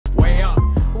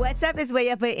What's up? It's Way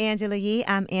Up with Angela Yee.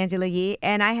 I'm Angela Yee,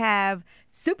 and I have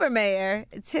Super Mayor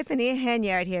Tiffany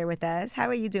Henyard here with us. How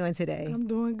are you doing today? I'm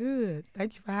doing good.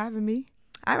 Thank you for having me.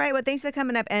 All right. Well, thanks for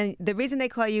coming up. And the reason they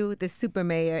call you the Super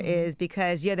Mayor is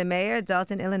because you're the mayor of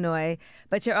Dalton, Illinois,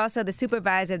 but you're also the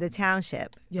supervisor of the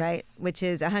township, right? Which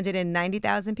is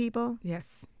 190,000 people?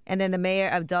 Yes. And then the mayor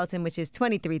of Dalton, which is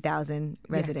 23,000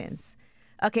 residents. Yes.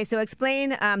 Okay, so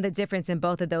explain the difference in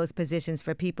both of those positions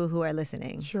for people who are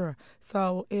listening. Sure.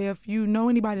 So if you know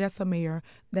anybody that's a mayor,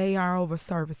 they are over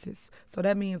services. So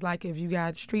that means like if you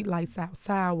got street lights out,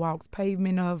 sidewalks,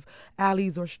 pavement of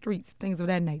alleys or streets, things of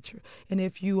that nature. And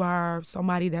if you are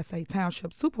somebody that's a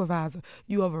township supervisor,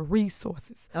 you over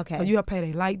resources. Okay. So you'll pay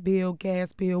their light bill,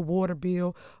 gas bill, water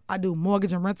bill. I do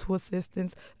mortgage and rental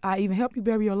assistance. I even help you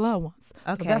bury your loved ones.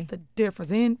 Okay. So that's the difference.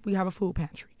 And we have a food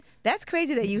pantry. That's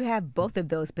crazy that you have both of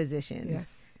those positions.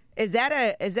 Yes. Is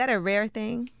that a rare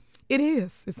thing? It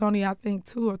is. It's only, I think,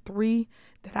 2 or 3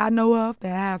 that I know of that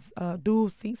has dual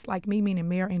seats like me, meaning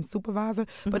mayor and supervisor.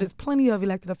 But there's plenty of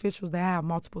elected officials that have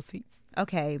multiple seats.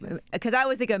 Okay. Because I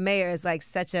always think of mayor as like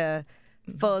such a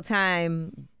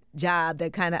full-time job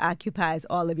that kind of occupies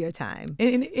all of your time.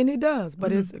 And it does,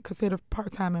 but it's considered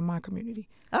part-time in my community.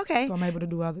 Okay. So I'm able to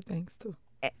do other things, too.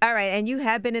 All right, and you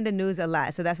have been in the news a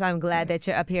lot, so that's why I'm glad that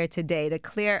you're up here today to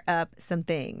clear up some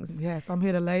things. Yes, I'm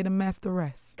here to lay the mess to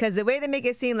rest. Because the way they make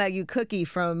it seem like you cookie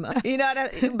from, but you know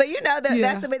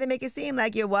that's the way they make it seem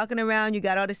like you're walking around, you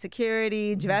got all the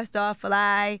security, dressed all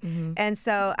fly. And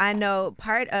so I know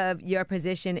part of your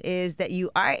position is that you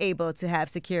are able to have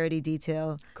security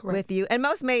detail with you, and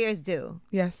most mayors do.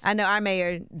 Yes. I know our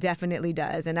mayor definitely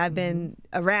does, and I've been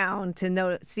around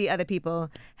to see other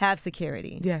people have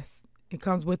security. Yes. It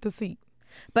comes with the seat.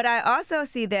 But I also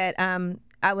see that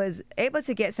I was able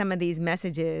to get some of these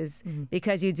messages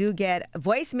because you do get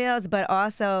voicemails, but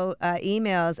also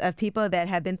emails of people that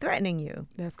have been threatening you.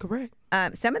 That's correct.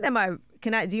 Some of them are,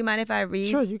 do you mind if I read?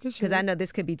 Sure, you can share. Because I know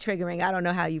this could be triggering. I don't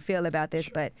know how you feel about this,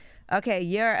 but okay,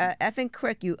 you're a effing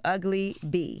crook, you ugly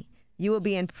bee. You will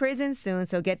be in prison soon,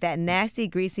 so get that nasty,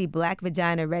 greasy black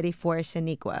vagina ready for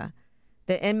Shaniqua.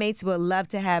 The inmates will love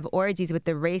to have orgies with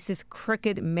the racist,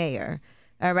 crooked mayor.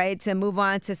 All right, to move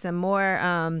on to some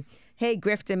more, hey,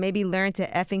 grifter, maybe learn to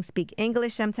effing speak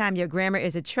English sometime. Your grammar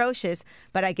is atrocious,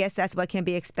 but I guess that's what can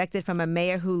be expected from a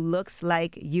mayor who looks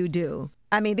like you do.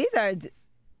 I mean, these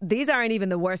aren't even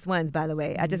the worst ones, by the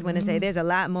way. I just want to say there's a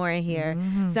lot more in here.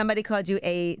 Somebody called you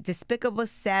a despicable,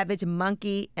 savage,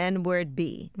 monkey, N-word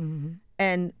bee.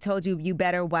 And told you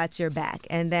better watch your back.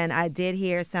 And then I did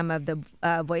hear some of the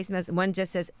voicemails. One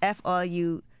just says, F all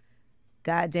you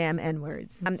goddamn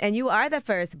N-words. And you are the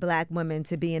first black woman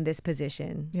to be in this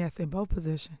position. Yes, in both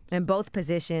positions. In both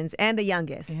positions, and the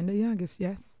youngest. And the youngest,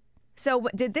 yes. So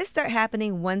did this start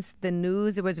happening once the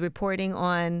news was reporting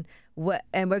on what,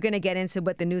 and we're going to get into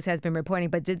what the news has been reporting,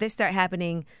 but did this start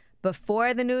happening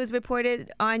before the news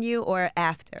reported on you or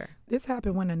after? This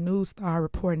happened when the news started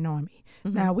reporting on me.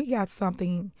 Now, we got some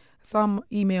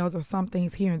emails or some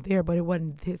things here and there, but it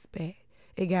wasn't this bad.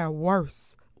 It got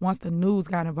worse once the news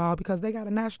got involved because they got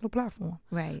a national platform.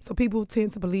 Right. So people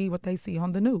tend to believe what they see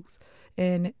on the news,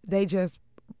 and they just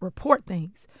report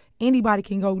things. Anybody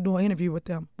can go do an interview with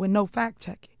them with no fact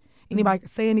checking. Anybody can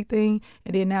say anything,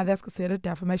 and then now that's considered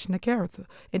defamation of character.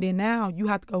 And then now you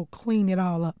have to go clean it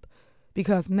all up.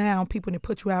 Because now people can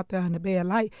put you out there in the bad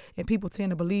light, and people tend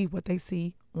to believe what they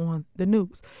see on the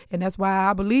news. And that's why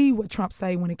I believe what Trump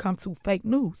say when it comes to fake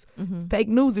news. Fake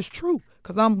news is true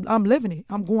because I'm living it.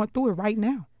 I'm going through it right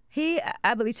now.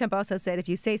 I believe Trump also said if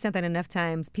you say something enough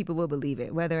times, people will believe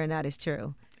it, whether or not it's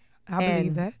true. I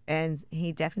believe that. And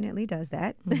he definitely does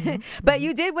that. But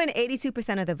you did win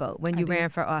 82% of the vote when you ran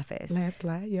for office.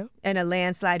 Landslide, yep. And a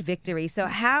landslide victory. So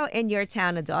how in your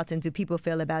town of Dalton do people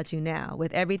feel about you now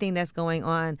with everything that's going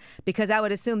on? Because I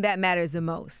would assume that matters the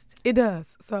most. It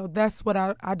does. So that's what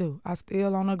I do. I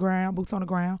still on the ground, boots on the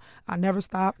ground. I never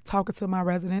stop talking to my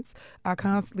residents. I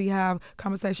constantly have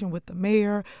conversation with the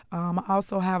mayor. I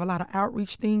also have a lot of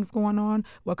outreach things going on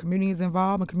where community is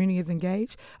involved and community is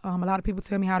engaged. A lot of people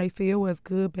tell me how they feel, whether it's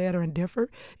good, bad, or indifferent,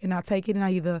 and I take it and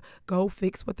I either go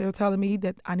fix what they're telling me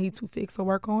that I need to fix or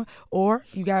work on, or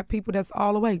you got people that's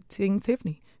all the way, Team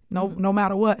Tiffany. No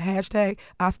matter what, hashtag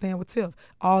I stand with Tiff.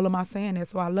 All of my saying that.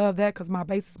 So I love that because my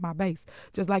base is my base.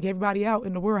 Just like everybody out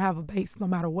in the world have a base. No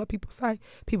matter what people say,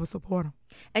 people support them.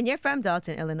 And you're from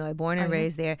Dalton, Illinois, born and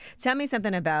raised there. Tell me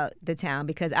something about the town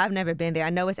because I've never been there. I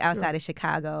know it's outside of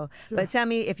Chicago, but tell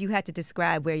me if you had to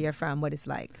describe where you're from, what it's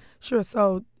like. Sure.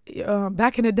 So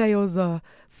back in the day, it was a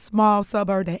small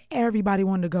suburb that everybody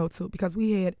wanted to go to because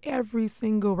we had every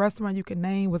single restaurant you can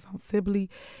name was on Sibley,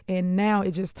 and now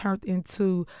it just turned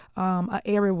into an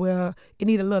area where it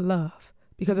needed a little love.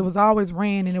 Because it was always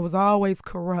ran and it was always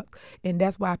corrupt. And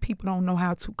that's why people don't know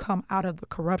how to come out of the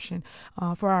corruption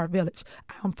for our village.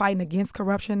 I'm fighting against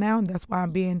corruption now, and that's why I'm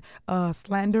being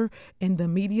slandered in the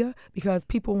media, because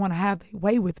people want to have their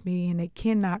way with me and they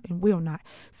cannot and will not.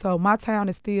 So my town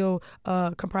is still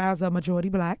comprised of majority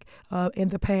black. In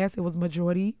the past, it was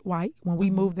majority white. When we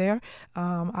moved there,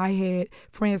 I had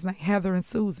friends like Heather and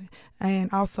Susan.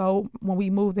 And also, when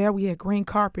we moved there, we had green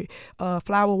carpet,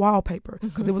 flower wallpaper,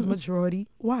 because it was majority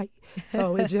white.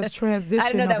 So it just transitioned. I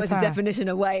didn't know that was time. the definition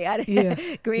of white.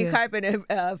 Green carpet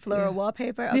and floral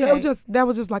wallpaper. Okay. Yeah, that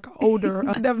was just like an older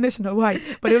definition of white,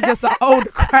 but it was just an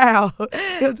older crowd.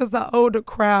 It was just an older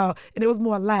crowd, and it was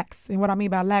more lax. And what I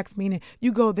mean by lax, meaning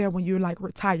you go there when you're like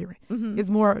retiring. It's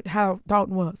more how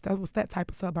Dalton was. That was that type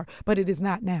of suburb, but it is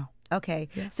not now. Okay.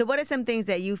 Yeah. So what are some things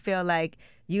that you feel like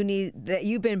you need, that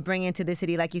you've been bringing to the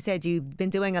city? Like you said, you've been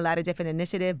doing a lot of different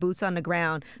initiatives, boots on the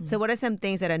ground. So what are some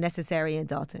things that are necessary in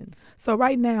Dalton? So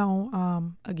right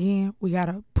now, again, we got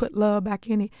to put love back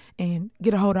in it and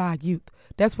get a hold of our youth.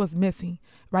 That's what's missing.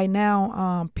 Right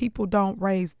now, people don't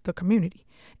raise the community.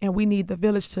 And we need the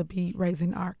village to be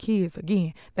raising our kids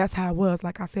again. That's how it was,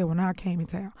 like I said, when I came in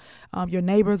town. Your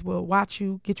neighbors will watch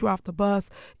you, get you off the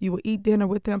bus. You will eat dinner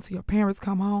with them till your parents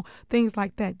come home. Things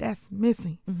like that. That's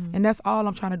missing. And that's all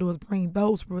I'm trying to do is bring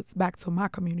those roots back to my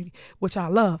community, which I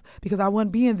love, because I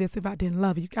wouldn't be in this if I didn't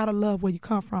love it. You got to love where you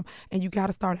come from, and you got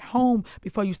to start at home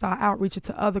before you start outreaching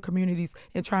to other communities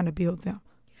and trying to build them.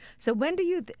 So when do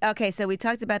you, okay, so we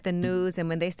talked about the news and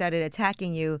when they started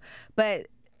attacking you, but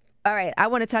all right, I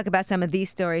want to talk about some of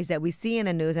these stories that we see in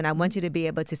the news, and I want you to be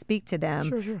able to speak to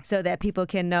them so that people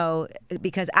can know,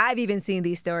 because I've even seen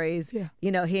these stories, you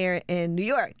know, here in New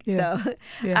York. So,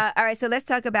 all right, so let's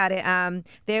talk about it.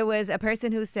 There was a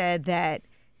person who said that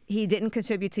he didn't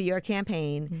contribute to your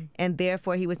campaign, and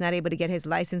therefore he was not able to get his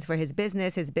license for his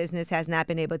business. His business has not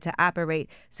been able to operate.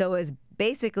 So it was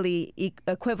basically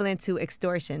equivalent to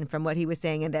extortion from what he was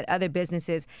saying, and that other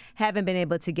businesses haven't been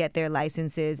able to get their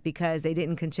licenses because they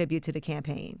didn't contribute to the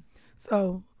campaign.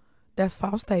 So that's a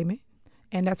false statement.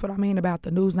 And that's what I mean about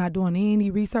the news not doing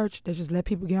any research. They just let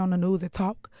people get on the news and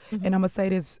talk. And I'm going to say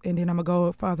this, and then I'm going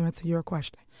to go further into your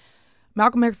question.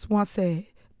 Malcolm X once said,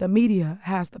 the media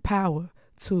has the power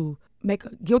to make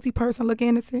a guilty person look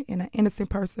innocent and an innocent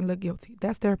person look guilty.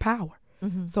 That's their power.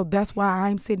 So that's why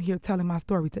I'm sitting here telling my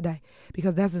story today,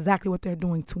 because that's exactly what they're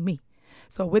doing to me.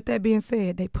 So with that being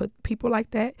said, they put people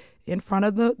like that in front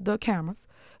of the cameras,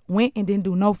 went and didn't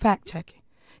do no fact checking.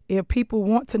 If people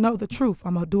want to know the truth,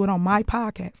 I'm going to do it on my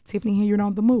podcast, Tiffany Henyard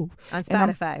on the Move. On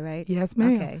Spotify, right? Yes,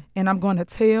 ma'am. Okay. And I'm going to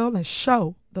tell and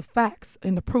show the facts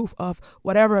and the proof of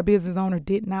whatever a business owner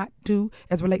did not do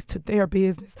as relates to their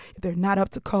business. If they're not up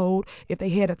to code, if they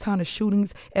had a ton of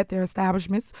shootings at their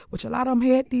establishments, which a lot of them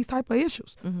had these type of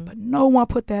issues. But no one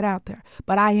put that out there.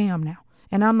 But I am now.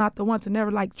 And I'm not the one to never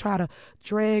like try to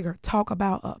drag or talk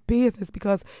about a business,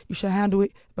 because you should handle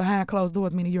it behind closed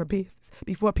doors, meaning your business,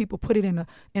 before people put it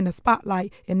in the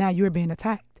spotlight and now you're being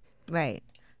attacked. Right.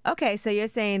 Okay, so you're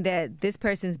saying that this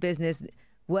person's business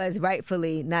was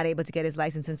rightfully not able to get his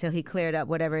license until he cleared up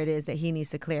whatever it is that he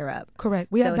needs to clear up.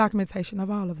 Correct. We have documentation of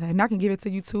all of that. And I can give it to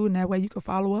you, too, and that way you can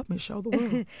follow up and show the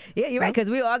world. Yeah, you're right, because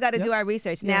we all got to do our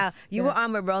research. Now, you were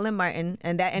on with Roland Martin,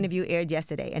 and that interview aired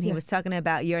yesterday, and he was talking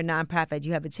about your nonprofit.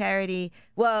 You have a charity.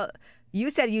 Well, you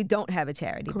said you don't have a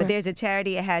charity, but there's a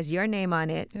charity. It has your name on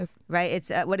it, right? It's,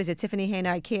 what is it, Tiffany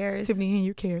Henyard Cares? Tiffany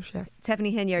Henyard Cares, yes.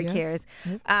 Tiffany Henyard Cares.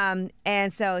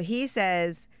 And so he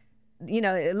says, you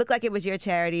know, it looked like it was your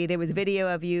charity. There was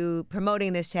video of you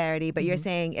promoting this charity, but you're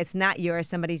saying it's not yours.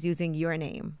 Somebody's using your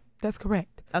name. That's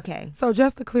correct. Okay. So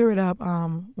just to clear it up,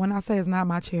 when I say it's not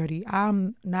my charity,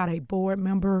 I'm not a board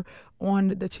member on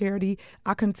the charity.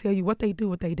 I couldn't tell you what they do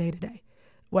with their day-to-day.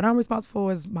 What I'm responsible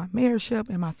for is my mayorship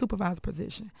and my supervisor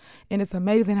position. And it's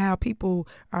amazing how people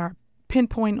are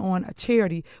pinpoint on a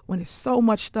charity when there's so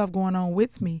much stuff going on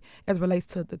with me as relates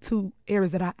to the two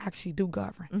areas that I actually do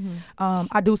govern.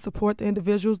 I do support the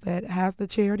individuals that has the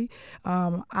charity.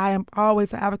 I am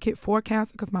always an advocate for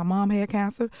cancer because my mom had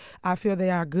cancer. I feel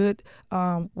they are good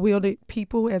wielded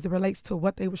people as it relates to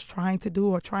what they was trying to do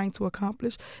or trying to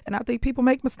accomplish. And I think people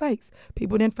make mistakes.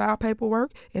 People didn't file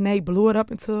paperwork and they blew it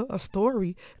up into a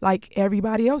story like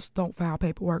everybody else don't file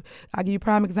paperwork. I'll give you a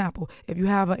prime example. If you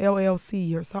have a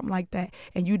LLC or something like that, that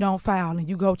and you don't file and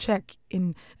you go check,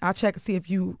 and I'll check and see if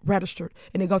you registered,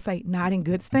 and it go say not in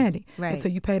good standing. Right.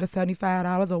 Until you pay the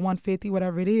 $75 or $150,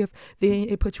 whatever it is, then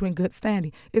it puts you in good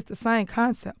standing. It's the same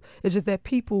concept. It's just that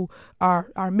people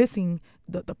are missing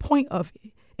the point of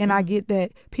it. And I get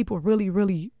that people really,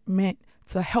 really meant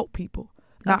to help people,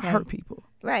 not hurt people.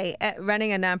 Right.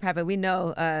 Running a nonprofit, we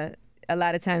know a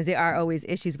lot of times there are always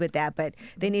issues with that, but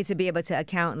they need to be able to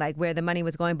account like where the money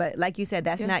was going. But like you said,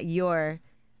 that's not your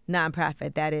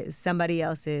nonprofit. That is somebody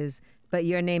else's, but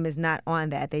your name is not on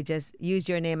that. They just use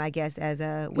your name, I guess, as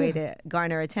a way to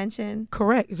garner attention.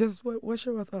 Correct. Just what's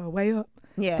your way up?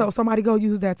 Yeah. So somebody go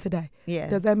use that today. Yeah.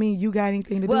 Does that mean you got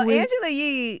anything to do with it? Well, Angela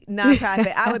Yee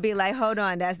nonprofit, I would be like, hold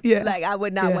on, that's like, I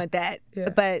would not want that. Yeah.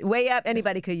 But Way Up,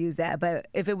 anybody could use that. But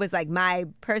if it was like my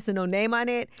personal name on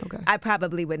it, I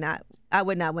probably would not. I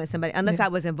would not want somebody, unless I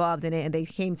was involved in it and they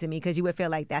came to me, because you would feel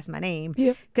like that's my name.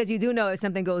 Yeah. Because you do know if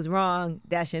something goes wrong,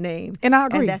 that's your name. And I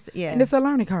agree. And and it's a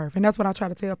learning curve. And that's what I try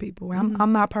to tell people.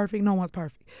 I'm not perfect. No one's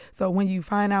perfect. So when you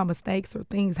find out mistakes or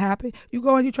things happen, you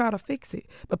go and you try to fix it.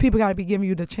 But people got to be giving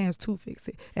you the chance to fix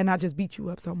it and not just beat you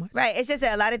up so much. Right. It's just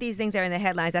that a lot of these things are in the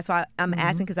headlines. That's why I'm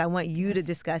asking, because I want you to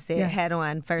discuss it head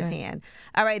on firsthand.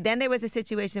 All right. Then there was a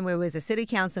situation where it was a city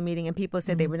council meeting and people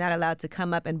said they were not allowed to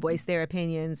come up and voice their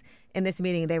opinions in this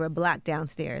meeting. They were blocked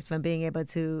downstairs from being able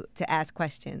to ask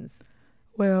questions.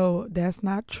 Well, that's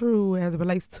not true as it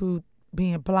relates to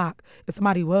being blocked. If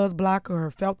somebody was blocked or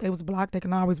felt they was blocked, they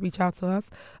can always reach out to us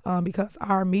because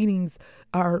our meetings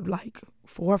are like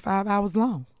 4 or 5 hours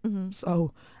long.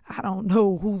 So I don't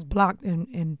know who's blocked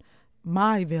in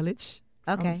my village.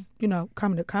 Okay.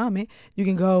 Coming to comment, you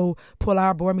can go pull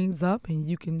our board meetings up and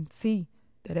you can see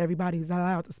that everybody's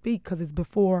allowed to speak because it's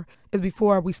before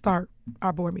we start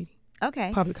our board meeting.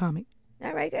 Okay. Public comment.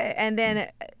 All right, good. And then,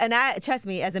 I trust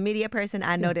me, as a media person,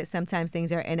 I know that sometimes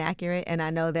things are inaccurate, and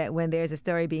I know that when there's a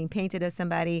story being painted of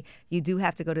somebody, you do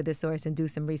have to go to the source and do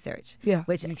some research. Yeah.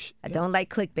 Which I don't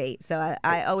like clickbait, so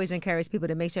I always encourage people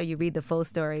to make sure you read the full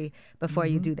story before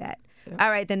you do that. Yeah. All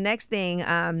right, the next thing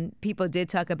people did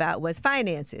talk about was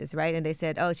finances, right? And they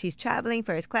said, oh, she's traveling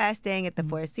first class, staying at the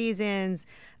Four Seasons,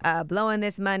 blowing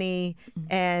this money,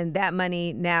 and that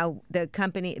money now the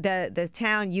company, the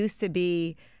town used to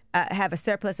be have a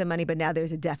surplus of money, but now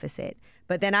there's a deficit.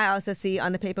 But then I also see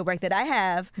on the paperwork that I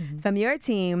have from your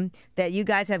team that you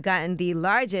guys have gotten the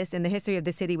largest in the history of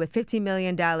the city with $15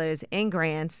 million in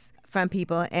grants from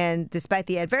people. And despite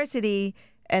the adversity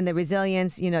and the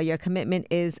resilience, your commitment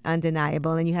is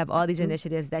undeniable, and you have all these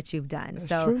initiatives that you've done.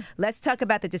 That's true. Let's talk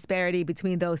about the disparity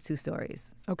between those two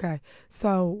stories. Okay.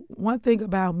 So one thing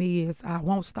about me is I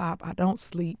won't stop. I don't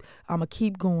sleep. I'm going to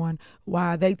keep going.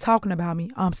 While they talking about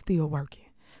me, I'm still working.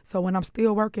 So when I'm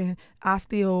still working, I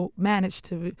still manage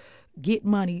to get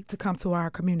money to come to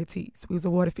our communities. We was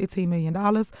awarded $15 million.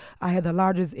 I had the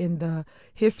largest in the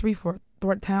history for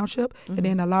Thornton Township, and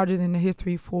then the largest in the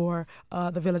history for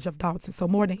the village of Dalton. So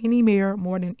more than any mayor,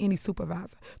 more than any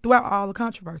supervisor throughout all the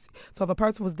controversy. So if a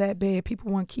person was that bad,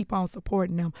 people want to keep on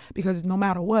supporting them because no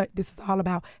matter what, this is all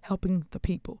about helping the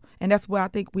people. And that's where I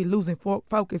think we're losing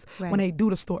focus when they do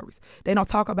the stories. They don't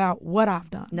talk about what I've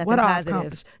done, what I've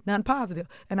accomplished, nothing positive.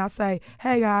 And I say,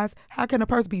 hey guys, how can a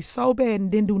person be so bad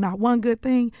and then do not one good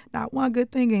thing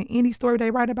in any story they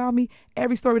write about me?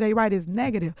 Every story they write is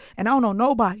negative. And I don't know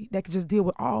nobody that can just deal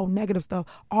with all negative stuff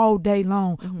all day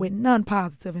long with none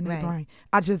positive in their brain.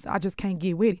 I just can't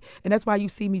get with it. And that's why you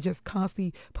see me just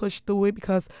constantly push through it,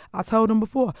 because I told them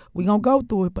before, we gonna go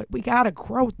through it, but we gotta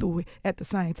grow through it at the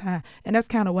same time. And that's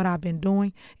kind of what I've been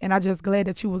doing. And I'm just glad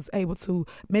that you was able to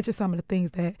mention some of the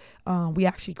things that we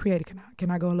actually created.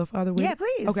 Can I go a little further with it? Yeah,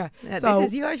 please. Okay. So,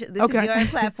 this is your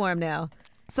platform now.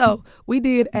 So we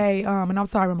did and I'm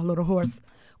sorry, I'm a little hoarse.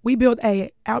 We built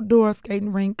a outdoor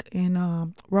skating rink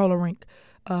and roller rink.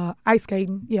 Ice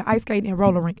skating and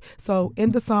roller rink. So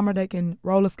in the summer they can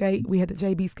roller skate. We had the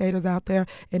JB skaters out there,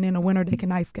 and in the winter they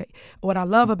can ice skate. What I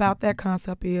love about that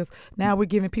concept is now we're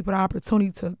giving people the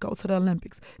opportunity to go to the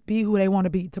Olympics, be who they want to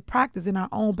be, to practice in our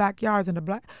own backyards in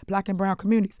the black and brown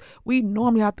communities. We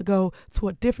normally have to go to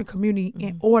a different community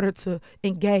in order to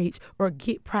engage or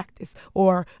get practice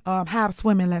or have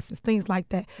swimming lessons, things like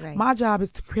that. Right. My job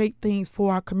is to create things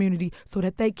for our community so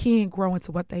that they can grow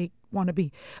into what they want to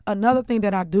be. Another thing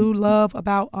that I do love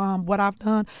about what I've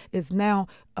done is now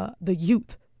the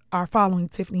youth are following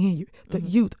Tiffany Henyard. The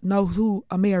youth know who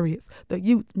a mayor is. The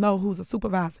youth know who's a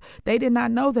supervisor. They did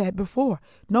not know that before.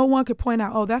 No one could point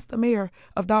out, oh, that's the mayor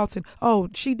of Dalton. Oh,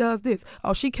 she does this.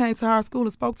 Oh, she came to our school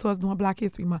and spoke to us during Black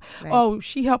History Month. Right. Oh,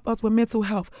 she helped us with mental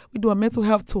health. We do a mental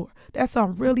health tour. That's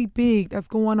something really big that's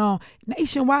going on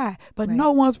nationwide, but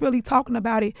no one's really talking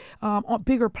about it on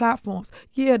bigger platforms.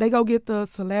 Yeah, they go get the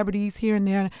celebrities here and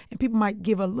there, and people might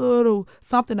give a little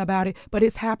something about it, but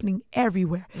it's happening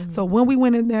everywhere. So when we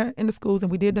went in there in the schools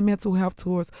and we did the mental health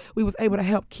tours, we was able to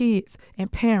help kids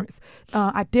and parents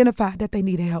identify that they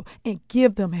needed help and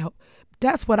give them help.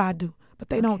 That's what I do. But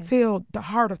they don't tell the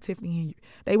heart of Tiffany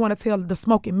Henyard. They want to tell the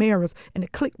smoke and mirrors and the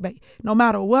clickbait. No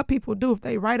matter what people do, if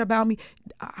they write about me,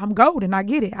 I'm golden. I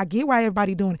get it. I get why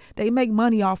everybody doing it. They make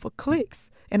money off of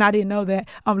clicks. And I didn't know that.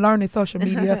 I'm learning social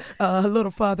media a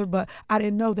little further, but I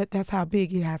didn't know that that's how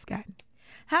big it has gotten.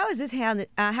 How is this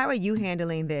how are you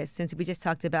handling this, since we just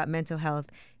talked about mental health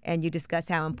and you discussed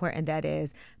how important that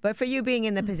is? But for you being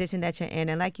in the position that you're in,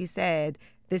 and like you said,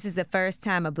 this is the first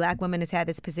time a Black woman has had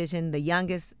this position, the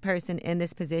youngest person in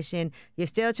this position. You're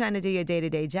still trying to do your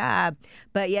day-to-day job,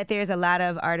 but yet there's a lot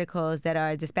of articles that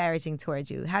are disparaging towards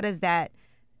you. How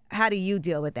do you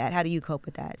deal with that? How do you cope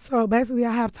with that? So basically,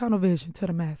 I have tunnel vision to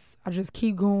the mess. I just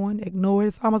keep going, ignore it.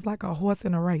 It's almost like a horse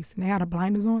in a race, and they have the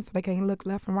blinders on so they can't look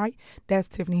left and right. That's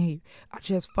Tiffany Henyard. I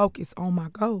just focus on my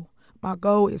goal. My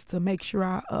goal is to make sure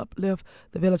I uplift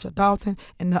the village of Dalton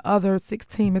and the other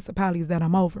 16 municipalities that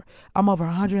I'm over. I'm over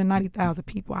 190,000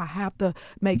 people. I have to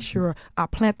make sure I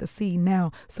plant the seed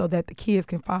now so that the kids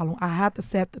can follow. I have to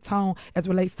set the tone as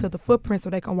relates to the footprint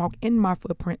so they can walk in my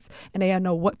footprints and they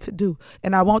know what to do.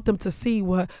 And I want them to see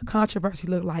what controversy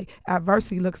looks like,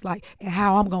 adversity looks like, and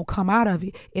how I'm going to come out of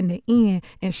it in the end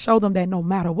and show them that no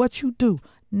matter what you do,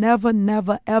 never,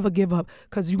 never, ever give up,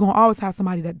 because you're going to always have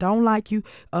somebody that don't like you,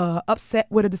 upset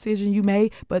with a decision you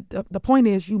made. But the point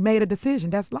is, you made a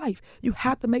decision. That's life. You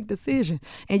have to make decisions,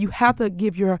 and you have to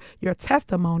give your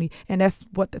testimony, and that's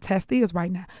what the test is right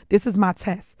now. This is my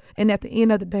test. And at the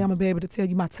end of the day, I'm going to be able to tell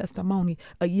you my testimony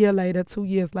a year later, 2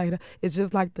 years later. It's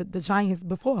just like the giants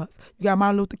before us. You got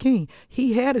Martin Luther King.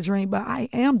 He had a dream, but I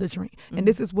am the dream. And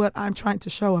this is what I'm trying to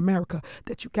show America,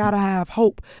 that you got to have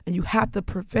hope, and you have to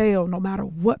prevail no matter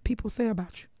what people say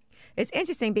about you. It's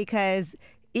interesting because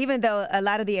even though a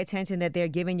lot of the attention that they're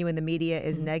giving you in the media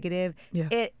is negative,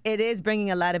 it is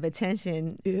bringing a lot of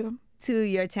attention to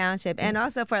your township. And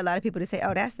also for a lot of people to say,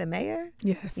 oh, that's the mayor?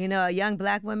 Yes. You know, a young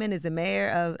Black woman is the mayor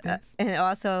of, and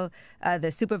also the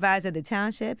supervisor of the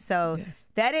township. So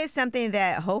that is something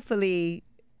that hopefully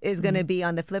is going to be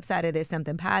on the flip side of this,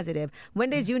 something positive.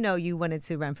 When did you know you wanted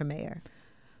to run for mayor?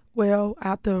 Well,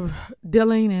 after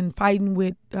dealing and fighting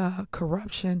with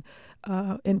corruption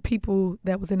and people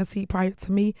that was in the seat prior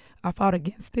to me, I fought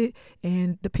against it.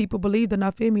 And the people believed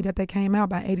enough in me that they came out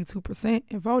by 82%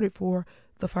 and voted for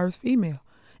the first female.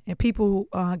 And people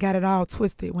got it all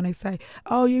twisted when they say,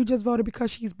 oh, you just voted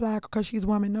because she's Black or because she's a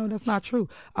woman. No, that's not true.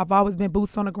 I've always been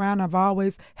boots on the ground. I've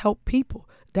always helped people.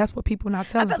 That's what people not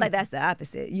telling I feel people. like that's the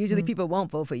opposite. Usually people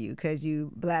won't vote for you because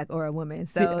you Black or a woman.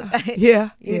 So,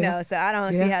 you know, so I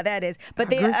don't see how that is. But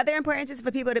the other importance is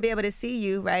for people to be able to see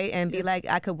you, right? And be like,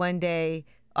 I could one day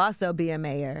also be a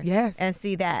mayor. Yes. And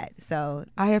see that. So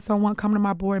I had someone come to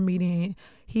my board meeting and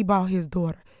he brought his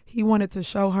daughter. He wanted to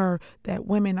show her that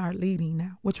women are leading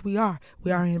now, which we are.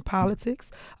 We are in politics.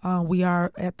 We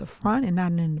are at the front and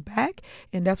not in the back.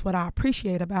 And that's what I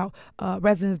appreciate about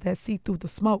residents that see through the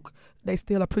smoke. They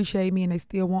still appreciate me and they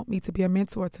still want me to be a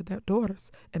mentor to their daughters.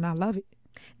 And I love it.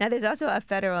 Now, there's also a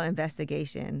federal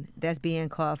investigation that's being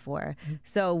called for.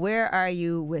 So where are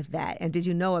you with that? And did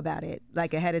you know about it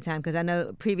like ahead of time? Because I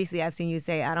know previously I've seen you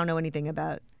say, I don't know anything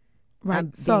about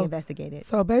being investigated.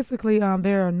 So basically,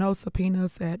 there are no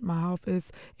subpoenas at my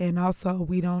office, and also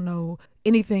we don't know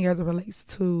anything as it relates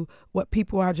to what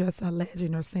people are just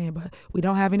alleging or saying, but we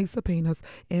don't have any subpoenas.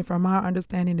 And from our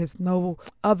understanding, there's no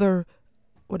other,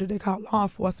 what do they call, law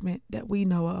enforcement that we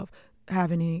know of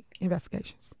have any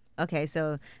investigations. Okay,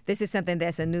 so this is something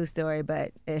that's a news story,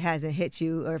 but it hasn't hit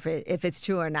you, or if it's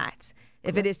true or not.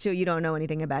 If it is true, you don't know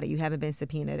anything about it. You haven't been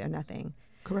subpoenaed or nothing.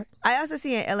 Correct. I also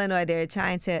see in Illinois they're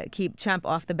trying to keep Trump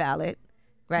off the ballot,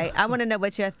 right? I want to know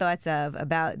what your thoughts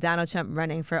about Donald Trump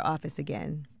running for office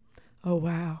again. Oh,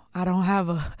 wow. I don't have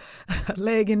a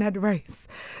leg in that race.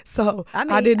 So I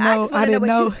mean, I didn't know. I just want to know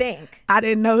what you think. I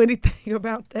didn't know anything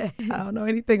about that. I don't know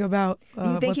anything about.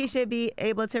 You think he should be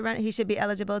able to run? He should be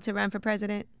eligible to run for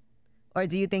president? Or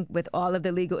do you think with all of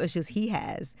the legal issues he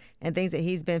has and things that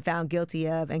he's been found guilty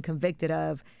of and convicted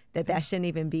of, that shouldn't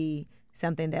even be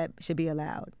something that should be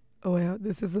allowed? Well,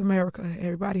 this is America.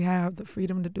 Everybody have the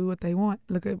freedom to do what they want.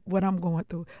 Look at what I'm going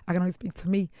through. I can only speak to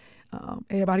me.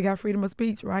 Everybody got freedom of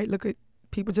speech, right? Look at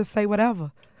people just say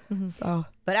whatever. So,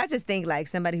 but I just think like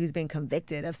somebody who's been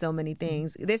convicted of so many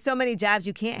things, there's so many jobs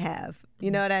you can't have.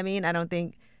 You know what I mean? I don't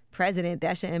think president,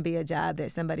 that shouldn't be a job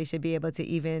that somebody should be able to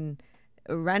even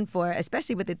run for,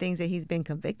 especially with the things that he's been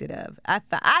convicted of.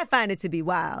 I find it to be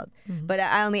wild. But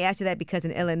I only asked you that because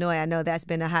in Illinois, I know that's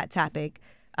been a hot topic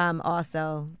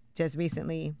also just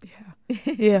recently.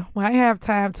 Yeah. Well, I have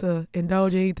time to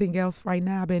indulge in anything else right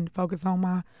now. I've been focused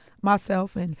on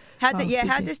myself and how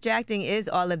distracting is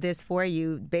all of this for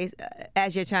you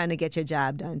as you're trying to get your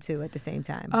job done too at the same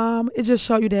time? It just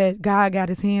show you that God got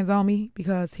his hands on me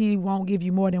because he won't give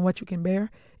you more than what you can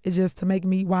bear. It's just to make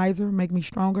me wiser, make me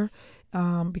stronger,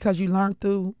 because you learn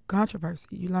through controversy.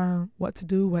 You learn what to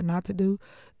do, what not to do,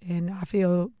 and I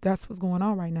feel that's what's going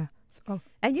on right now. So.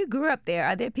 And you grew up there.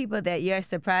 Are there people that you're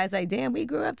surprised, like, damn, we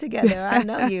grew up together, I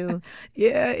know you?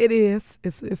 Yeah, it is.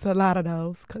 It's a lot of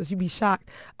those because you be shocked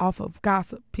off of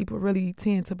gossip. People really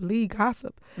tend to believe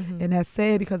gossip. And that's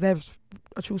sad because that's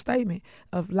a true statement.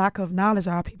 Of lack of knowledge,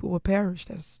 our people will perish.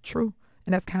 That's true.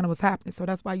 And that's kind of what's happening. So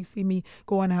that's why you see me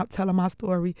going out, telling my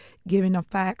story, giving them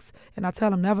facts. And I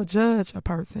tell them never judge a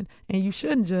person. And you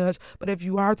shouldn't judge. But if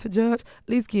you are to judge, at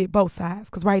least get both sides.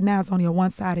 Because right now it's only a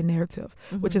one-sided narrative,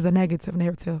 which is a negative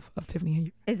narrative of Tiffany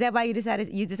Henyard. Is that why you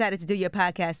decided to do your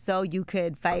podcast so you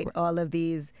could fight all of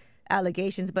these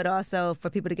allegations, but also for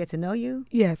people to get to know you?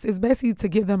 Yes, it's basically to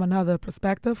give them another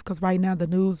perspective because right now the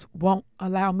news won't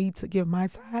allow me to give my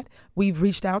side. We've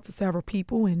reached out to several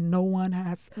people and no one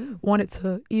has wanted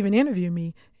to even interview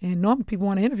me. And normally people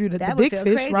want to interview the big fish,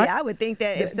 crazy. right? I would think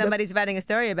that if somebody's writing a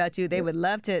story about you, they would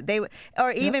love to.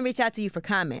 Or even reach out to you for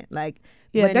comment. Like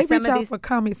they reach out for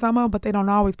comment, some of them, but they don't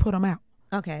always put them out.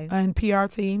 Okay. And PR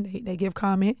team, they give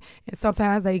comment, and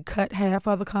sometimes they cut half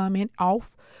of the comment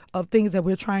off of things that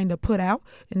we're trying to put out,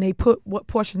 and they put what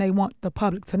portion they want the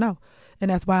public to know.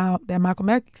 And that's why that Malcolm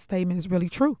X statement is really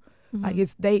true. Like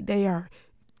they are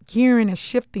gearing and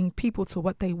shifting people to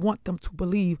what they want them to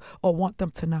believe or want them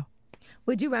to know.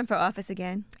 Would you run for office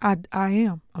again? I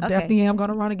am. I definitely am going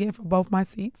to run again for both my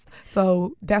seats.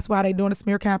 So that's why they're doing the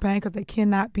smear campaign, because they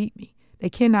cannot beat me. They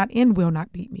cannot and will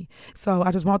not beat me. So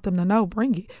I just want them to know,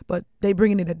 bring it. But they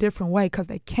bring it in a different way because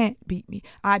they can't beat me.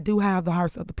 I do have the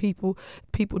hearts of the people.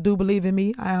 People do believe in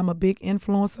me. I am a big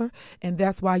influencer. And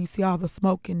that's why you see all the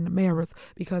smoke in the mirrors,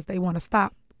 because they want to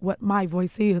stop what my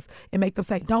voice is and make them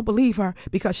say, don't believe her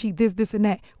because she this, and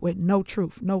that, with no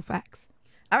truth, no facts.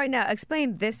 All right, now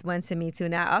explain this one to me too.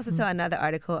 Now, I also saw another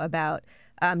article about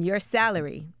your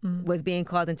salary was being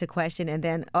called into question, and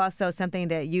then also something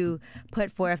that you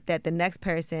put forth that the next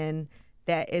person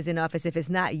that is in office, if it's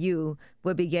not you,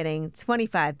 would be getting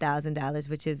 $25,000,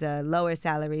 which is a lower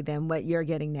salary than what you're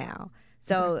getting now.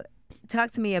 So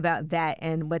talk to me about that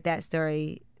and what that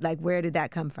story, like, where did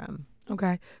that come from?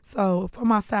 Okay, so for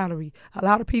my salary, a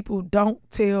lot of people don't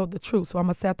tell the truth, so I'm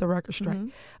going to set the record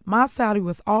straight. My salary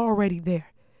was already there.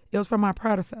 It was from my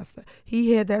predecessor.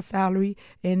 He had that salary,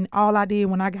 and all I did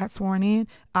when I got sworn in,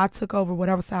 I took over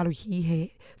whatever salary he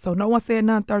had. So no one said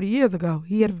nothing 30 years ago.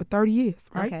 He had it for 30 years,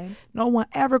 right? Okay. No one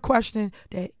ever questioned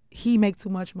that he make too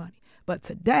much money. But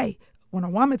today, when a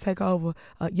woman take over,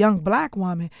 a young black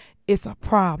woman, it's a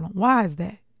problem. Why is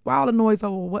that? Why all the noise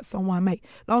over what someone make?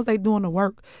 As long as they doing the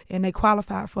work and they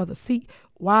qualify for the seat,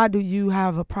 why do you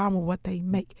have a problem with what they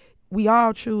make? We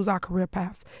all choose our career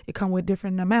paths. It come with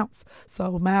different amounts.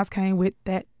 So mine came with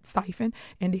that stipend,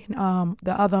 and then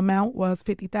the other amount was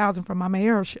 $50,000 from my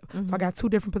mayorship. So I got two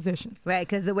different positions. Right,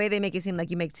 because the way they make it seem like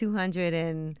you make $200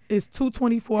 and it's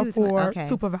 $224 for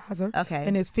supervisor,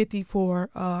 and it's $50 for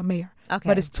mayor. Okay,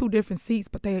 but it's two different seats.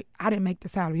 But I didn't make the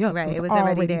salary up. Right, it was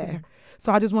already there.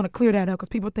 So I just want to clear that up because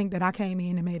people think that I came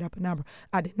in and made up a number.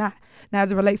 I did not. Now,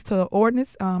 as it relates to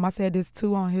ordinance, I said this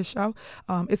too on his show.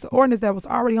 It's an ordinance that was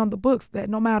already on the books that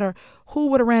no matter who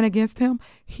would have ran against him,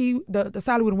 the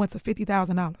salary would have went to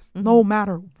 $50,000, no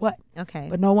matter what. Okay.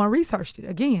 But no one researched it.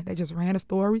 Again, they just ran a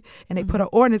story and they put an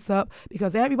ordinance up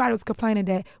because everybody was complaining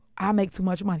that I make too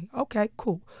much money. Okay,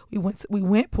 cool. We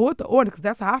went, pulled the ordinance, because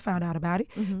that's how I found out about it.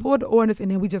 Pulled the ordinance,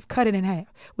 and then we just cut it in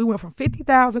half. We went from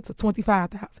 $50,000 to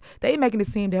 $25,000. They making it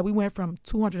seem that we went from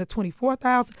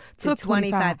 $224,000 to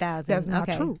 $25,000. That's not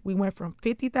true. We went from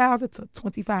 $50,000 to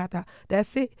 $25,000.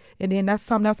 That's it. And then that's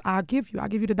something else I'll give you. I'll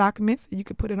give you the documents, and you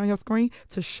can put it on your screen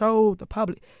to show the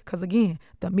public. Because again,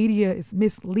 the media is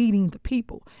misleading the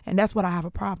people, and that's what I have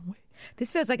a problem with.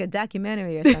 This feels like a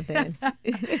documentary or something.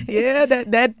 Yeah,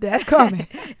 that's coming.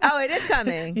 Oh, it is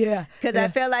coming. Yeah. Because I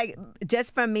feel like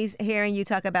just from me hearing you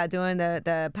talk about doing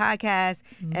the podcast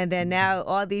and then now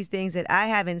all these things that I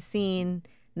haven't seen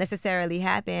necessarily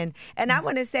happen. And I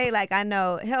want to say, like, I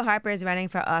know Hill Harper is running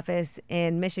for office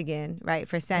in Michigan, right,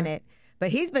 for Senate, but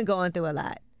he's been going through a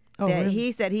lot. Oh, that really?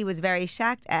 He said he was very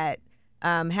shocked at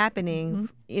happening,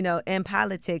 you know, in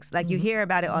politics. Like you hear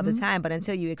about it all the time, but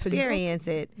until you experience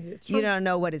it, you don't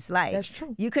know what it's like. That's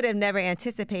true. You could have never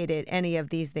anticipated any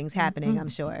of these things happening, I'm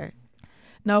sure.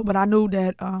 No, but I knew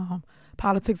that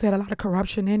politics had a lot of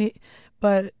corruption in it.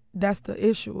 But that's the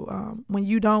issue. When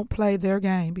you don't play their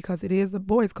game, because it is the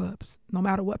boys' clubs, no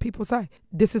matter what people say,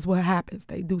 this is what happens.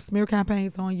 They do smear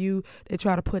campaigns on you. They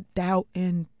try to put doubt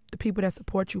in the people that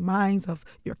support you, minds of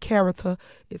your character.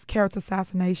 It's character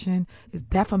assassination. It's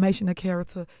defamation of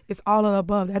character. It's all of the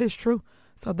above. That is true.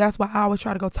 So that's why I always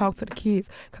try to go talk to the kids,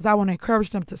 because I want to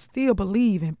encourage them to still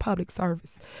believe in public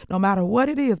service. No matter what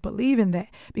it is, believe in that,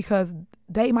 because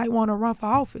they might want to run for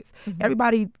office.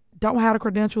 Everybody don't have the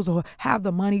credentials or have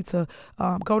the money to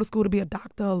go to school to be a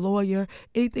doctor, a lawyer,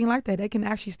 anything like that. They can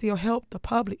actually still help the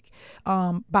public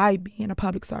by being a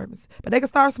public service. But they can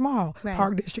start small,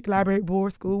 park district, library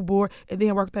board, school board, and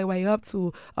then work their way up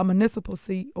to a municipal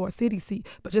seat or a city seat.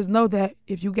 But just know that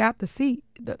if you got the seat,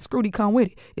 the scrutiny come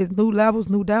with it. It's new levels,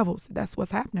 new devils. That's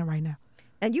what's happening right now.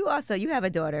 And you have a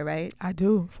daughter, right? I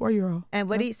do, 4-year-old. And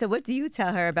what do you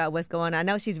tell her about what's going on? I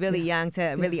know she's really young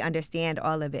to really understand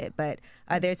all of it, but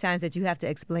are there times that you have to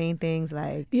explain things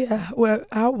like? Yeah, well,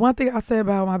 one thing I say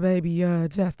about my baby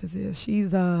Justice is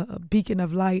she's a beacon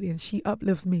of light, and she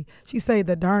uplifts me. She say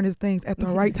the darndest things at the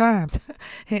right times.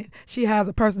 And she has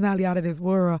a personality out of this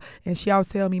world, and she always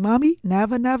tell me, Mommy,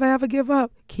 never, never, ever give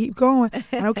up. Keep going.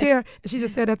 I don't care. And she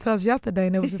just said that to us yesterday,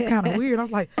 and it was just kind of weird. I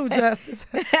was like, oh, Justice.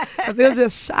 'Cause it was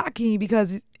just shocking,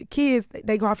 because kids,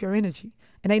 they go off your energy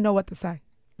and they know what to say.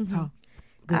 So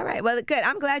all right, well, good.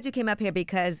 I'm glad you came up here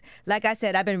because, like I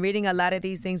said, I've been reading a lot of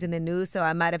these things in the news, so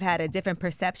I might have had a different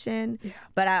perception,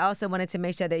 but I also wanted to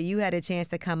make sure that you had a chance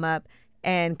to come up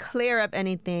and clear up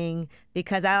anything,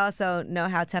 because I also know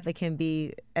how tough it can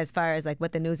be as far as like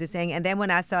what the news is saying. And then when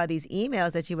I saw these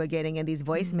emails that you were getting and these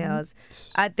voicemails,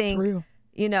 I think,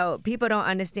 you know, people don't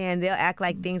understand. They'll act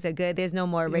like things are good. There's no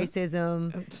more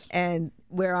racism and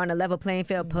we're on a level playing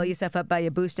field. Pull yourself up by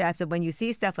your bootstraps. And when you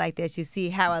see stuff like this, you see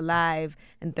how alive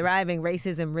and thriving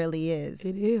racism really is.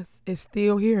 It is. It's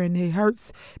still here, and it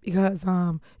hurts because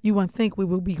you wouldn't think we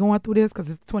would be going through this because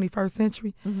it's the 21st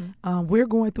century. We're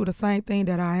going through the same thing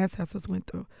that our ancestors went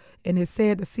through. And it's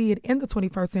sad to see it in the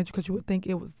 21st century because you would think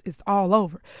it's all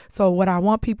over. So what I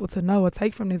want people to know or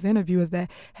take from this interview is that,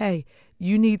 hey,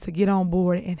 you need to get on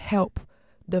board and help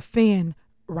defend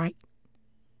right.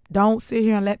 Don't sit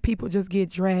here and let people just get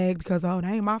dragged because, oh, that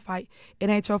ain't my fight. It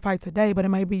ain't your fight today, but it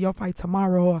may be your fight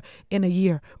tomorrow or in a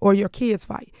year, or your kid's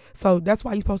fight. So that's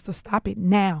why you're supposed to stop it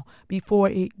now before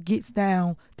it gets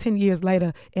down 10 years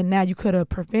later. And now you could have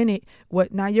prevented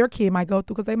what now your kid might go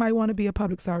through, because they might want to be a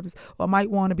public service or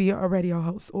might want to be a radio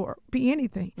host or be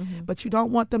anything. But you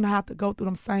don't want them to have to go through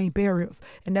them same barriers.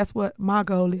 And that's what my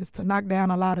goal is, to knock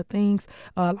down a lot of things.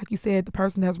 Like you said, the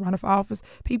person that's running for office,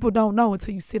 people don't know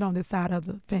until you sit on this side of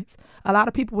the fence. A lot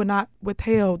of people would not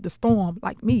withheld the storm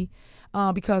like me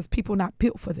because people not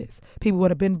built for this. People would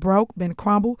have been broke, been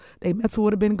crumbled. Their mental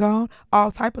would have been gone,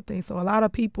 all type of things. So a lot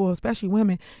of people, especially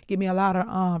women, give me a lot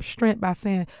of strength by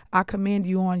saying, I commend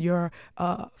you on your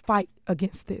fight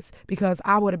against this, because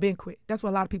I would have been quit. That's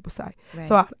what a lot of people say. Right.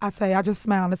 So I just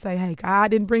smile and say, hey,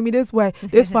 God didn't bring me this way,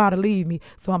 this far to leave me.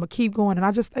 So I'm going to keep going. And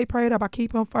I just stay prayed up. I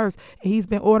keep him first. And he's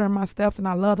been ordering my steps. And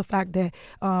I love the fact that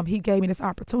he gave me this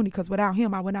opportunity, because without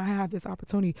him, I would not have this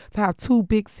opportunity to have 2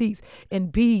 big seats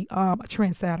and be a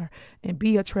trendsetter and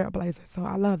be a trailblazer. So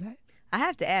I love that. I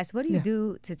have to ask, what do you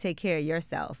do to take care of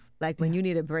yourself? Like when you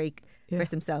need a break for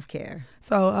some self-care?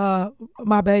 So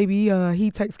my baby,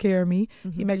 he takes care of me.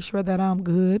 He makes sure that I'm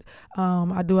good.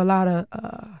 I do a lot of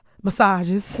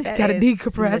massages. Got to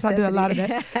decompress. I do a lot of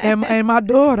that. and my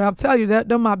daughter, I'm telling you,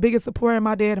 they're my biggest support, and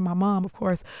my dad and my mom, of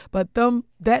course. But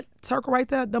that circle right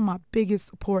there, they're my biggest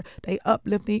support. They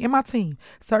uplift me, and my team.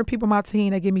 Certain people on my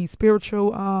team, they give me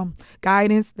spiritual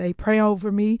guidance. They pray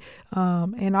over me.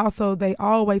 And also they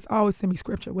always send me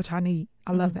scripture, which I need.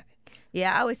 I love that.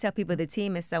 Yeah, I always tell people the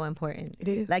team is so important. It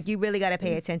is. Like, you really got to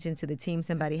pay attention to the team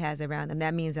somebody has around them.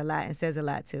 That means a lot and says a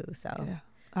lot too. So yeah,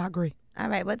 I agree. All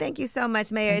right. Well, thank you so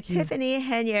much, Mayor Thank you. Tiffany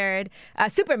Henyard,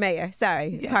 Super Mayor.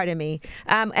 Sorry, pardon me.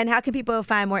 And how can people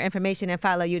find more information and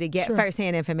follow you to get Sure.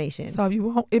 firsthand information? So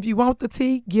if you want the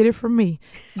tea, get it from me.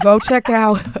 Go check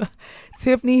out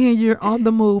Tiffany Henyard on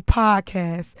the Move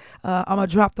podcast. I'm gonna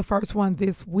drop the first one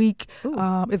this week.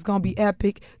 It's gonna be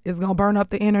epic. It's gonna burn up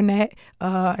the internet.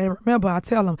 And remember, I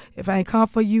tell them, if I ain't come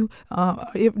for you,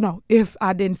 if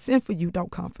I didn't send for you,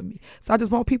 don't come for me. So I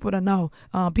just want people to know,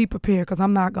 be prepared, because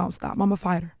I'm not gonna stop. I'm a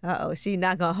fighter. She's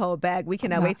not gonna hold back. We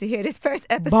cannot wait to hear this first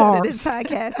episode Bars. of this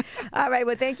podcast. All right.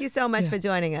 Well, thank you so much for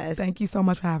joining us. Thank you so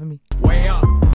much for having me. Way up.